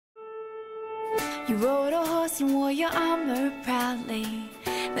You rode a horse and wore your armor proudly.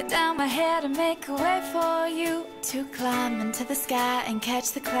 Let down my head and make a way for you to climb into the sky and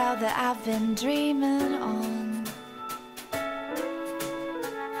catch the cloud that I've been dreaming on.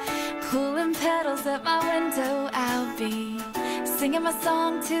 Pulling petals at my window, I'll be singing my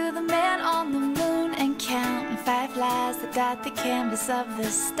song to the man on the moon and counting fireflies that dot the canvas of the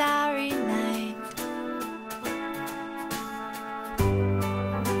starry night.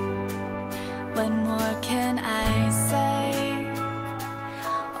 What more can I say?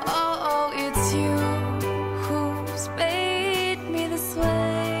 Oh, it's you who's made me this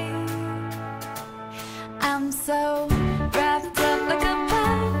way. I'm so wrapped up like a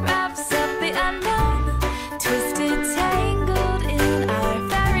pie wraps up the unknown, twisted, tangled in our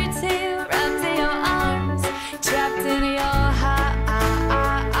fairy tale, wrapped in your arms, trapped in your heart,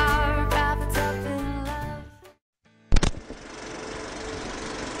 wrapped up in love.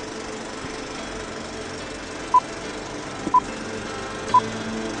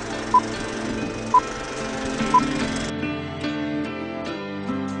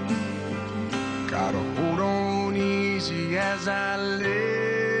 Gotta hold on easy as I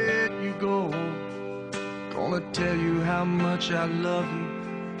let you go. Gonna tell you how much I love you,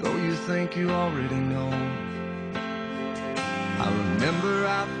 though you think you already know. I remember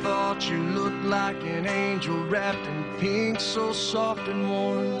I thought you looked like an angel wrapped in pink, so soft and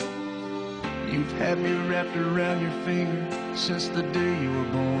warm. You've had me wrapped around your finger since the day you were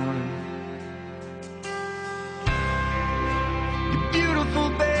born. You're beautiful,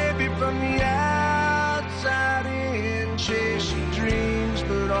 baby, from the outside in. Chase your dreams,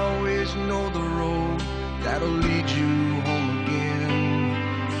 but always know the road that'll lead you home again.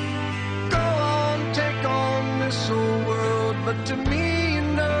 Go on, take on this old world, but to me, you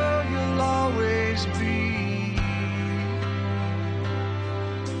know you'll always be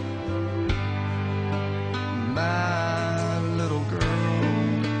my little girl.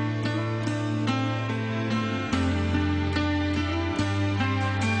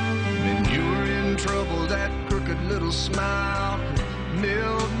 When you were in trouble, that crooked little smile could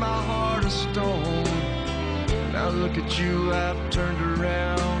melt my heart of stone. Now look at you, I've turned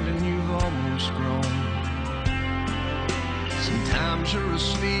around and you've almost grown. Sometimes you're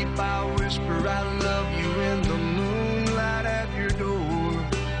asleep, I whisper I love you in the moonlight at your door.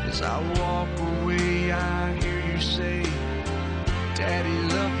 As I walk away, I hear you say, Daddy,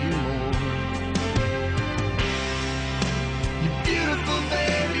 love you more. You're beautiful,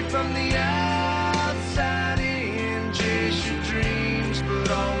 baby, from the outside in. Chase your dreams, but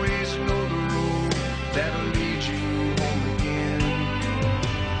always know the road that'll lead you home again.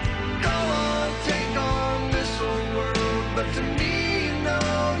 Go on, take on this old world, but to me, you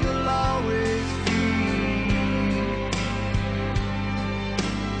know you'll always be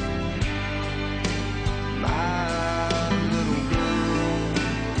my little girl.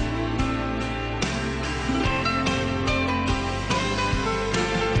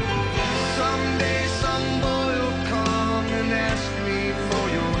 Someday some boy will come and ask me for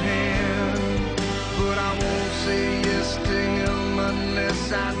your hand, but I won't say yes to him unless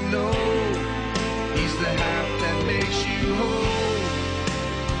I know he's the half that makes you whole.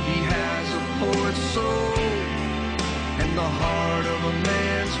 He has a poet's soul and the heart of a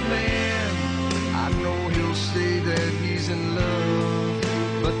man's man. I know he'll say that he's in love,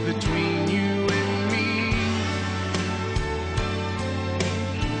 but between you and me,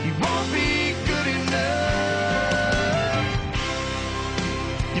 he won't be good enough.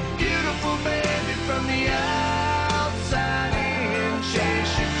 You're beautiful, baby, from the outside in.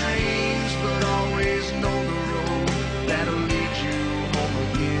 Chase your dreams, but always know the road that'll lead you home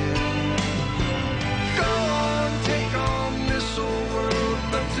again. Go on, take on this old world,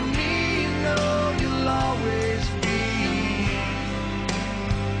 but to me, you know you'll always be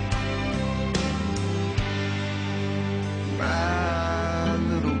my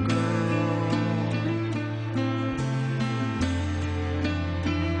little girl.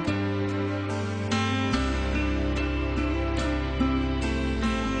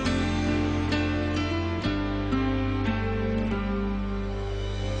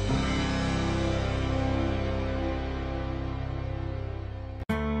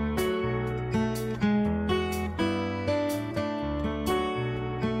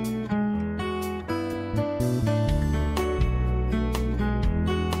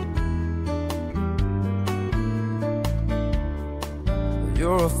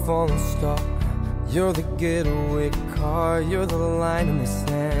 You're a falling star, you're the getaway car, you're the line in the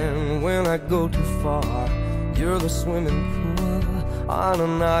sand when I go too far. You're the swimming pool on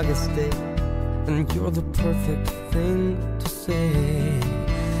an August day, and you're the perfect thing to say.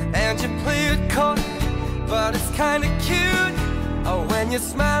 And you play it caught, but it's kinda cute. Oh, when you're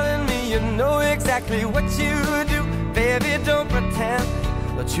smiling at me, you know exactly what you do. Baby, don't pretend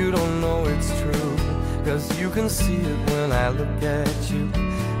that you don't know it's true, 'cause you can see it when I look at you.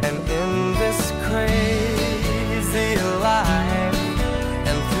 And in this crazy life,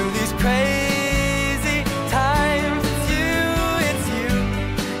 and through these crazy times, it's you,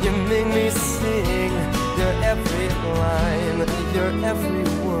 you make me sing your every line, your every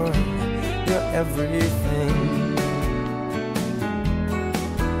word, your everything.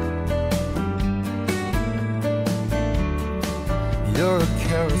 You're a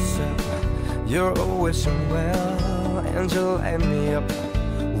carousel, you're always wishing well, and you light me up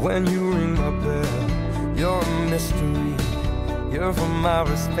when you ring my bell. You're a mystery, you're from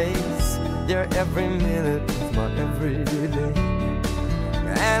outer space, you're every minute of my everyday.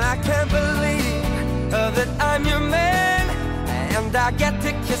 And I can't believe that I'm your man, and I get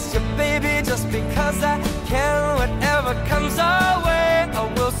to kiss you, baby, just because I can. Whatever comes our way, I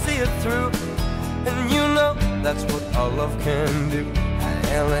will see it through. And you know that's what our love can do.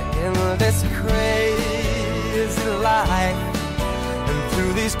 And in this crazy life, and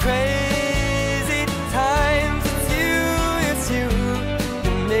through these crazy times, it's you,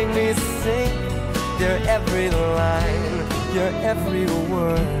 you make me sing your every line, your every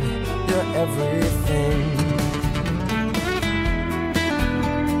word, your everything.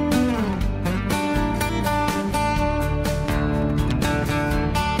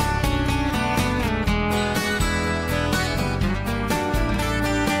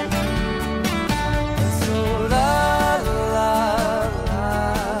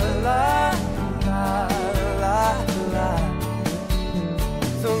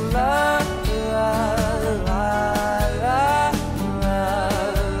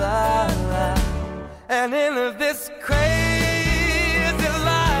 And in this crazy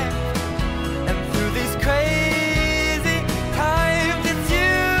life, and through these crazy times, it's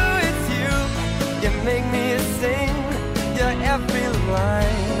you, you make me sing your every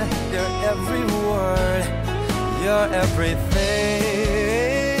line, your every word, your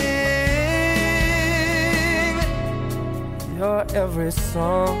everything, your every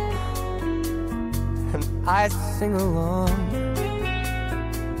song, and I sing along,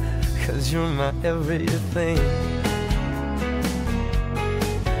 'cause you're my everything.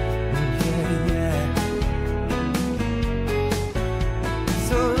 Yeah, yeah.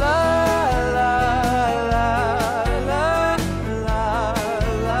 So la la la la la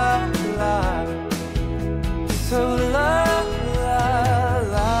la la. So la la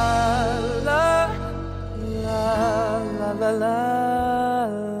la la la la la la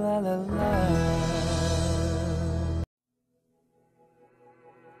la la.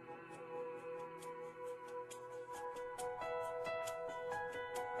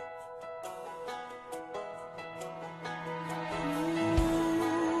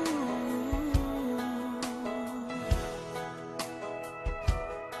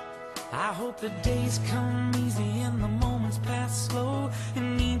 I hope the days come easy and the moments pass slow,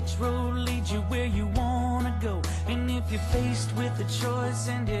 and each road leads you where you wanna go. And if you're faced with a choice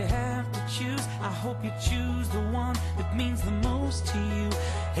and you have to choose, I hope you choose the one that means the most to you.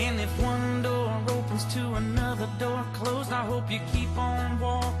 And if one door opens to another door closed, I hope you keep on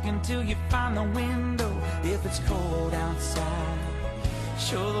walking till you find the window. If it's cold outside,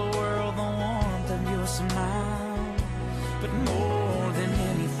 show the world the warmth of your smile. But more than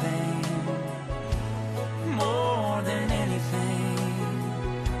anything, more than anything,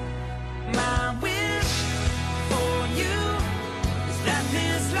 my wish for you is that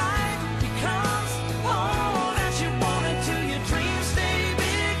this life becomes all that you want it to. Your dreams stay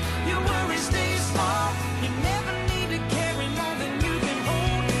big, your worries stay small. You never need to carry more than you can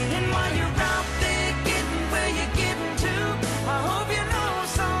hold. And while you're out there getting where you're getting to, I hope you know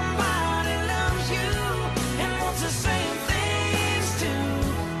somebody loves you and wants the same things too.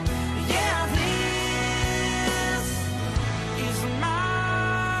 Yeah, this is my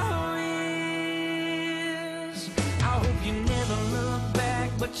wish. I hope you never look back,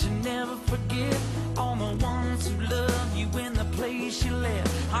 but you never forget all the ones who love you in the place you left.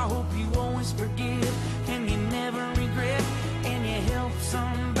 I hope you always forgive and you never regret, and you help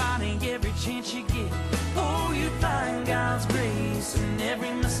somebody every chance you get. Oh, you find God's grace in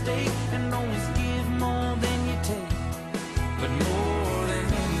every mistake, and always give more than you take. But more than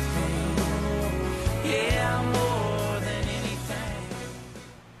anything, yeah, more than anything.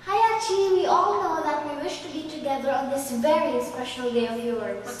 Hi Archie, we all know that we wish to be together on this very special day of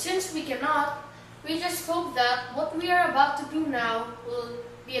yours. But since we cannot, we just hope that what we are about to do now will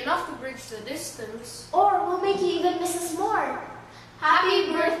be enough to bridge the distance. Or we'll make you even miss us more.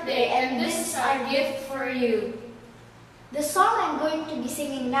 Happy birthday, and this is our our gift for you. The song I'm going to be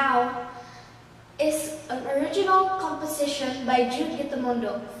singing now is an original composition by Jude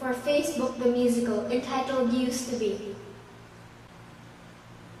Gitamondo for Facebook the Musical entitled Used to Be.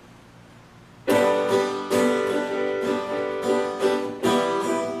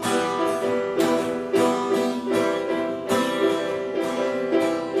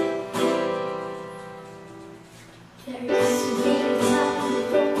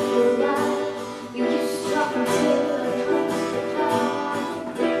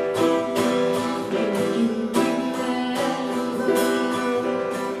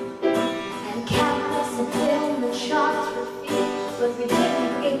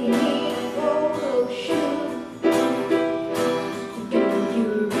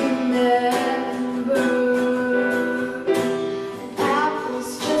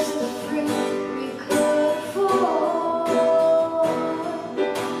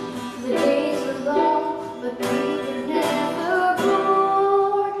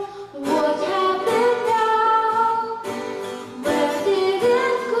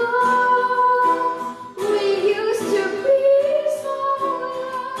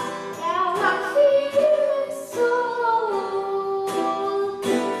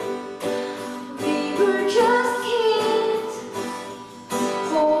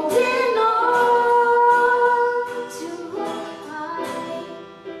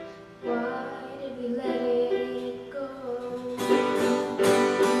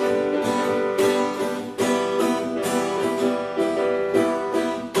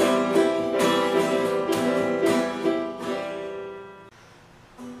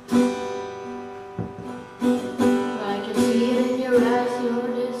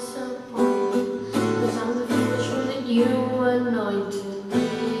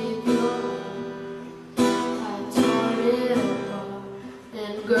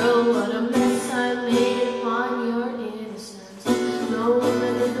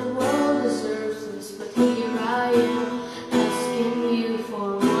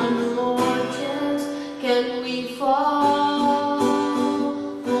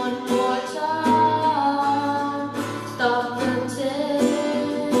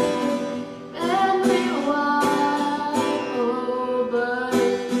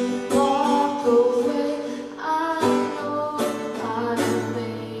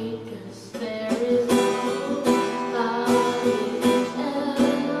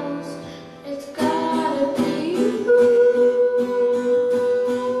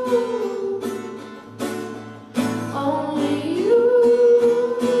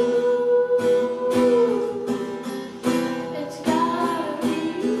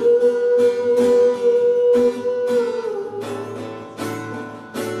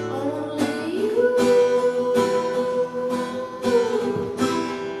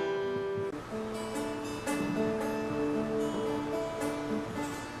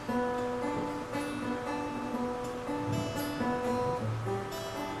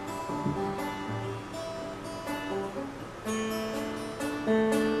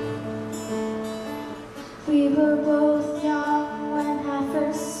 We were both young when I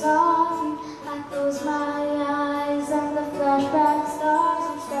first saw you. I closed my eyes and the flashback stars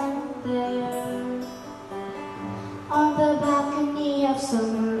were standing there on the balcony of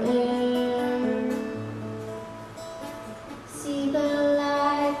summer air. See the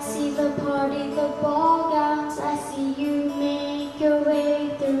lights, see the party, the ball gowns. I see you make your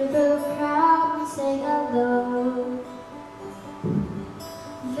way through the crowd and say hello.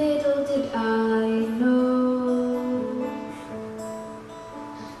 Little did I know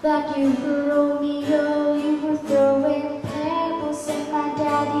that you were Romeo, you were throwing pebbles, and my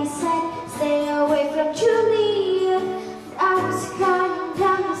daddy said, stay away from Juliet. I was crying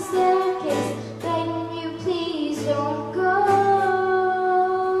down the staircase, begging you please don't go.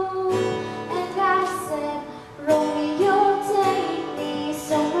 And I said, Romeo, take me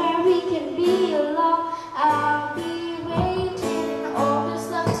somewhere we can be alone. I'll be waiting, all there's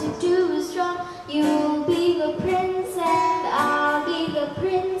left to do is run. You'll be the prince and I'll be the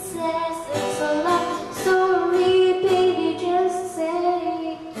princess. It's a love story, baby, just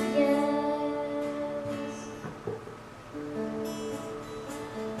say yes.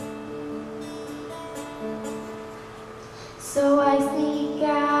 So I sneak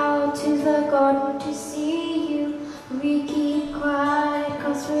out to the garden to see you. We keep quiet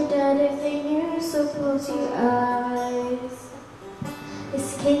cause we're dead if they knew, so close your eyes.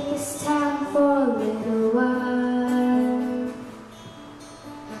 Escape this town for a little while.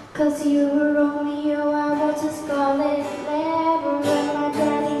 Cause you were Romeo, I was a scarlet letter. When my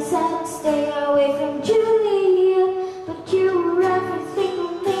daddy said stay away from Julia, but you were everything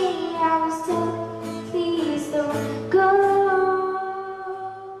with me. I was still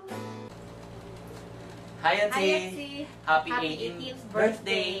Hi, Ate. Hi, Ate. Happy Happy 18th 18th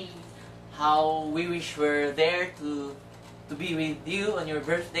birthday. How we wish we're there to be with you on your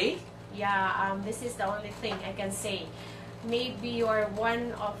birthday. Yeah, this is the only thing I can say. Maybe you're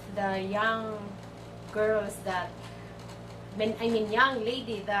one of the young girls that, young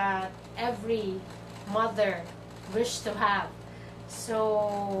lady that every mother wish to have.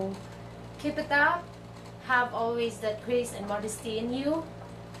 So, keep it up. Have always that grace and modesty in you.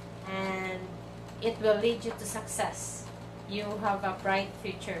 And it will lead you to success. You have a bright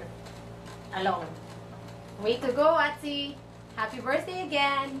future alone. Way to go, Ate! Happy birthday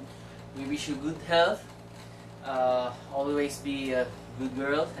again! We wish you good health. Always be a good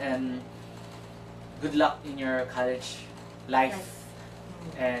girl and good luck in your college life.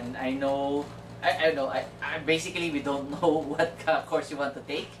 And I know, I basically we don't know what course you want to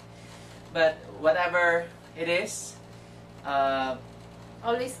take, but whatever it is,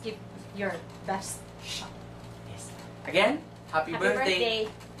 Always give your best shot. yes. Again, happy Happy birthday. birthday!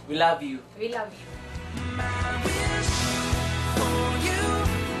 We love you. We love you.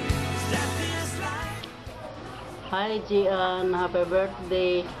 Hi Jeanne, happy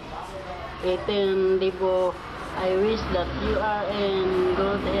birthday. 18 Libo. I wish that you are in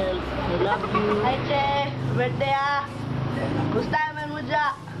good health. I love you. Hi Che, birthday ah. Gusto naman mo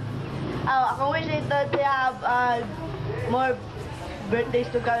dyan. Ako wish ito to have more birthdays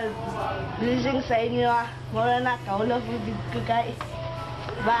to come. Blessings sa inyo ah. Mura na, kaulog bibig ko kay.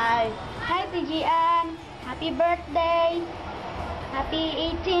 Bye. Hi, Jeanne. Happy birthday.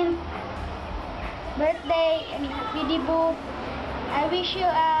 Happy 18th birthday. Happy debut. I wish you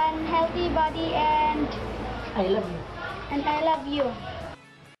a healthy body and I love you. I love you.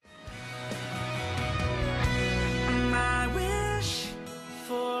 My wish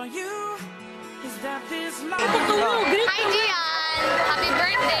for you is that this life. Hi, Jeanne! Happy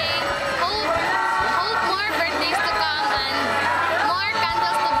birthday! Hope more birthdays to come and more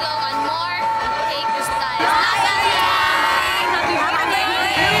candles to blow and more cake to slice. Happy birthday!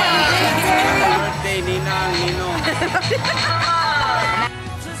 Birthday, Ninang, Ninong.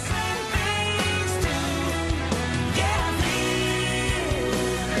 To say things to, yeah, this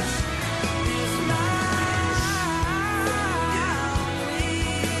is my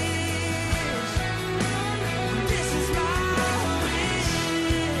wish. This is my wish.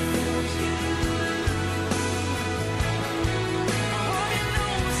 Oh, you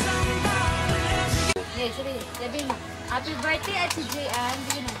know somebody else. Yes, sabihin mo. Happy birthday, Ate Jeanne.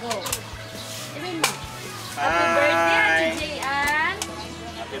 Sige na, go. Sabihin mo. Happy birthday, Ate Jeanne.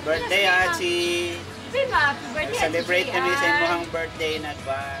 Happy birthday, Achi. Sabihin mo, happy birthday, Ate Celebrate kami sa Jeanne. imong birthday in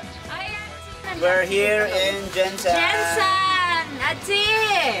advance. Ay, Ate. We're here in Jensen. Jensen!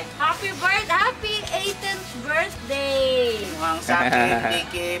 Ate! Happy 18th birthday! Muhang sakit,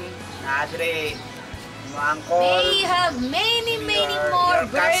 Nikim, Nadre, muhang call. May you have many more your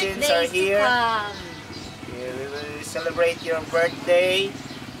cousins are birthdays to here. come. We will celebrate your birthday.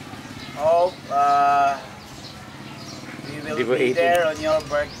 Hope we will be there on your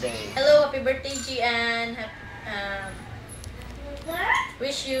birthday. Hello, happy birthday, Jeanne.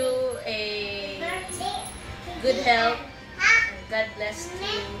 Wish you a good health and God bless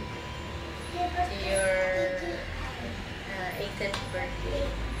you to your 18th birthday.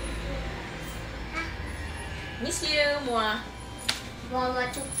 Miss you, Mua. Mama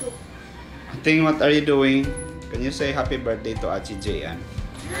chuk chuk. Ting, what are you doing? Can you say happy birthday to Achi Jeanne?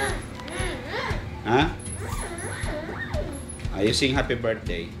 Huh? Are you sing happy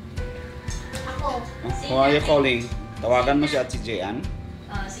birthday? Ako. Who are you calling? Tawagan mo si Achi Jeanne?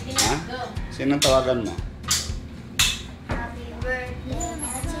 Sige Ha? na, go. Sinong tawagan mo? Happy birthday,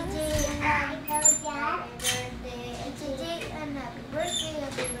 Ate Jeanne. Happy birthday, Ate Jeanne. Happy birthday,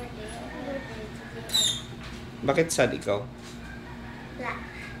 happy birthday, happy birthday, Ate Jeanne. Bakit sad ikaw? Wala.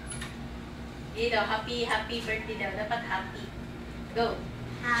 Dito, happy birthday daw. Dapat happy. Go.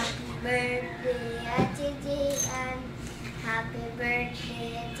 Happy birthday, Ate Jeanne. Happy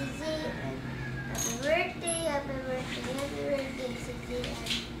birthday, Ate Jeanne. Happy birthday, happy birthday, happy birthday, Ate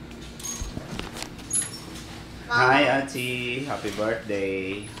Jeanne. Hi Achi, happy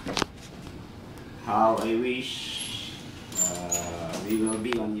birthday. How I wish we will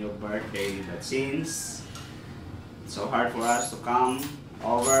be on your birthday, but since it's so hard for us to come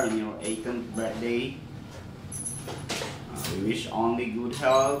over on your 18th birthday, we wish only good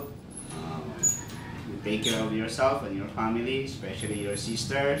health. You take care of yourself and your family, especially your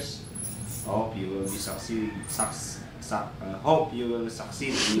sisters. Hope you will be hope you will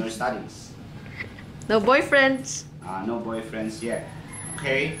succeed in your studies. No boyfriends. No boyfriends yet.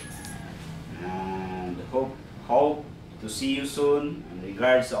 Okay? And hope to see you soon. And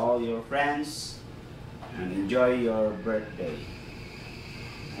regards to all your friends. and enjoy your birthday.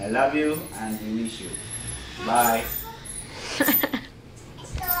 I love you and I miss you. Bye.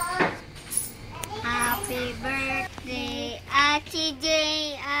 Happy birthday, Ate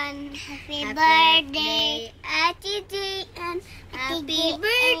Jeanne. Happy birthday, Ate Jeanne. Happy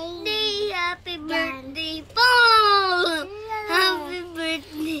birthday, Paul. Happy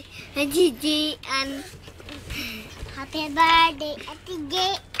birthday, Ate Jeanne. Happy birthday, Ate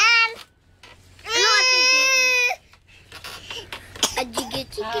Jeanne. Ano, Ate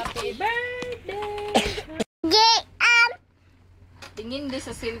Jeanne? Happy birthday! Jeanne. Tingin din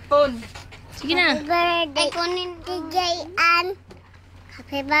sa cellphone. Sige na. Happy birthday, kunin Ate Jeanne.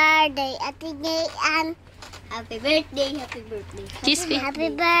 Happy birthday, Ate Jeanne. Happy birthday, happy birthday. Cheese pie.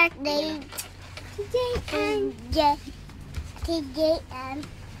 Happy birthday, Jeanne. Ate Jeanne.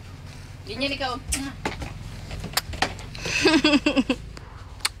 Ganyan ikaw.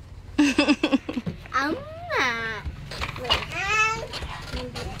 Amma.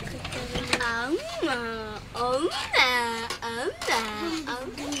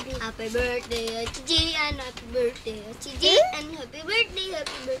 Happy birthday, Ate Jeanne. Happy birthday, Ate Jeanne. Happy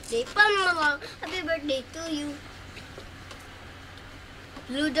birthday, Pamela. Happy birthday to you.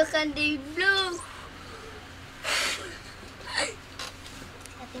 Blow the candle, blow.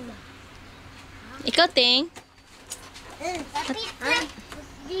 Ikaw, Ting. Happy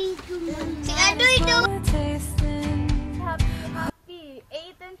si Ado ito. Happy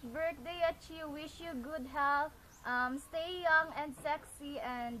 18th birthday at you. Wish you good health. Stay young and sexy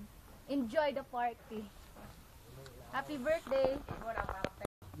and enjoy the party. Happy birthday.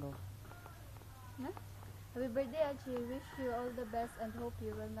 Happy birthday at you. Wish you all the best and hope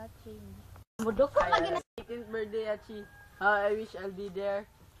you will not change. 18th birthday, Achi. I wish I'll be there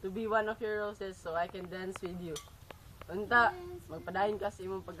to be one of your roses so I can dance with you. Unta, magpadahin ka sa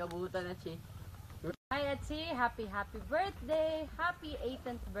imong pagkabutan, Achi. Hi Achi, happy birthday. Happy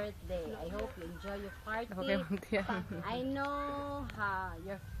 18th birthday. I hope you enjoy your party. I know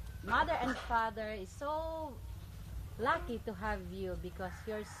your mother and father is so lucky to have you because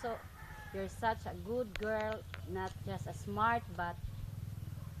you're such a good girl, not just a smart but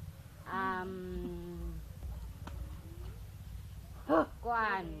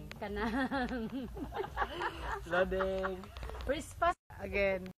kuan kanang Loading. response.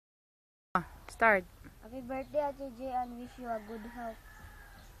 Again. Start. Happy birthday, Ate Jeanne. Wish you a good health.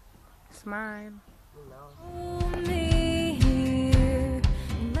 Smile.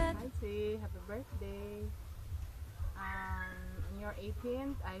 Hi, T. Happy birthday. On your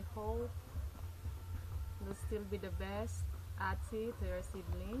 18th, I hope you'll still be the best Ate to your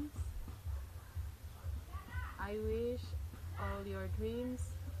siblings. I wish all your dreams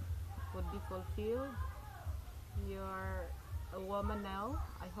would be fulfilled. You're a woman now.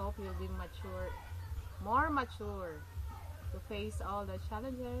 I hope you'll be more mature to face all the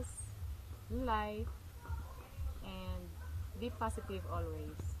challenges in life and be positive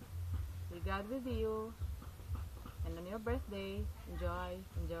always. With God with you, and on your birthday, enjoy.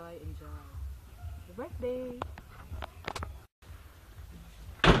 Happy birthday!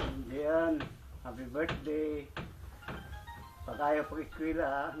 Jeanne, happy birthday. Pakayo pag-eskwela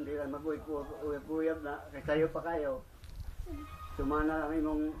ha, hindi lang mag-uyab na, kayo pa kayo. Sumana ang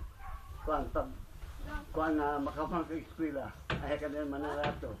imong kuan na makamang pag-eskwela. Ay ka na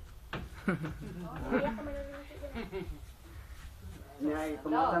manarato. Niyay,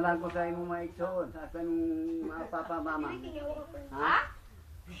 kumatalan ko sa imong mga igsoon, sa imong mga papa, mama. Ha?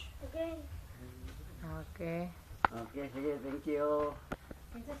 Okay. Okay, sige, thank you.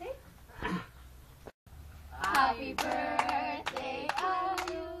 Happy birthday to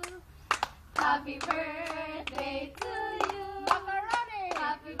you. Happy birthday to you. Macaroni.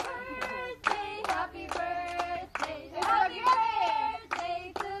 Happy birthday. Happy birthday. Happy birthday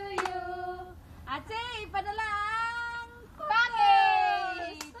to you. Ate, padala ang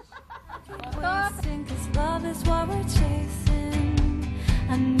package. Chasing, 'cause love is what we're chasing.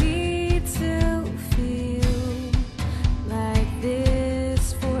 I need to feel like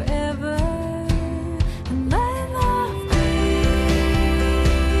this forever. And let love be.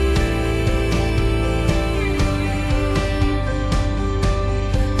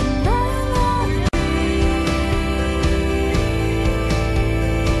 And let love be.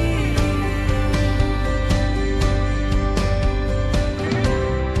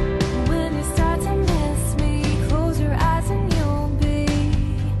 When you start to miss me, close your eyes.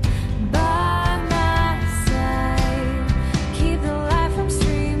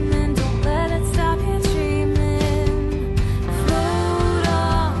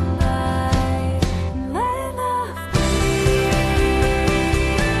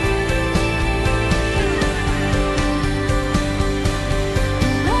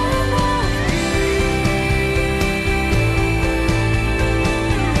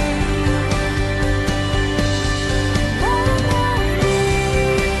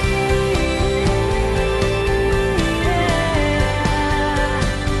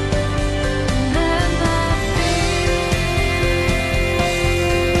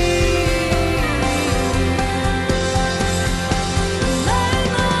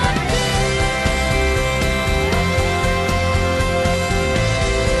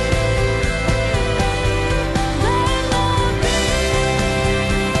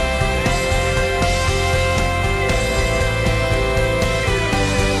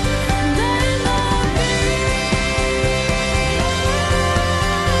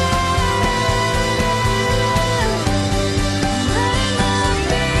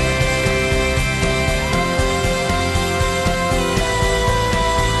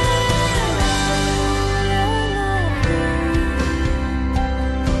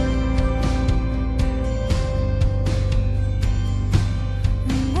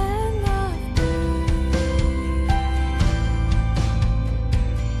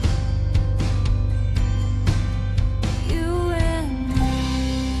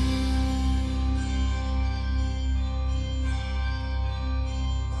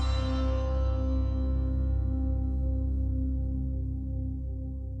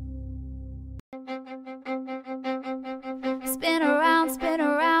 Spin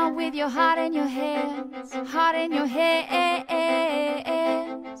around with your heart in your hands, heart in your hands.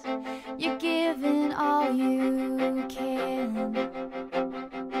 You're giving all you can.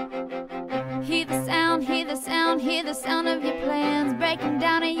 Hear the sound, hear the sound, hear the sound of your plans breaking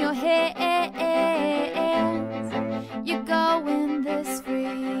down in your hands. You're going this free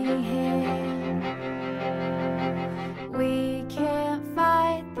hand. We can't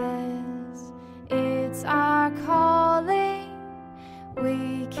fight this, it's our calling.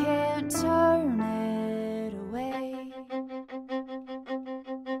 We can't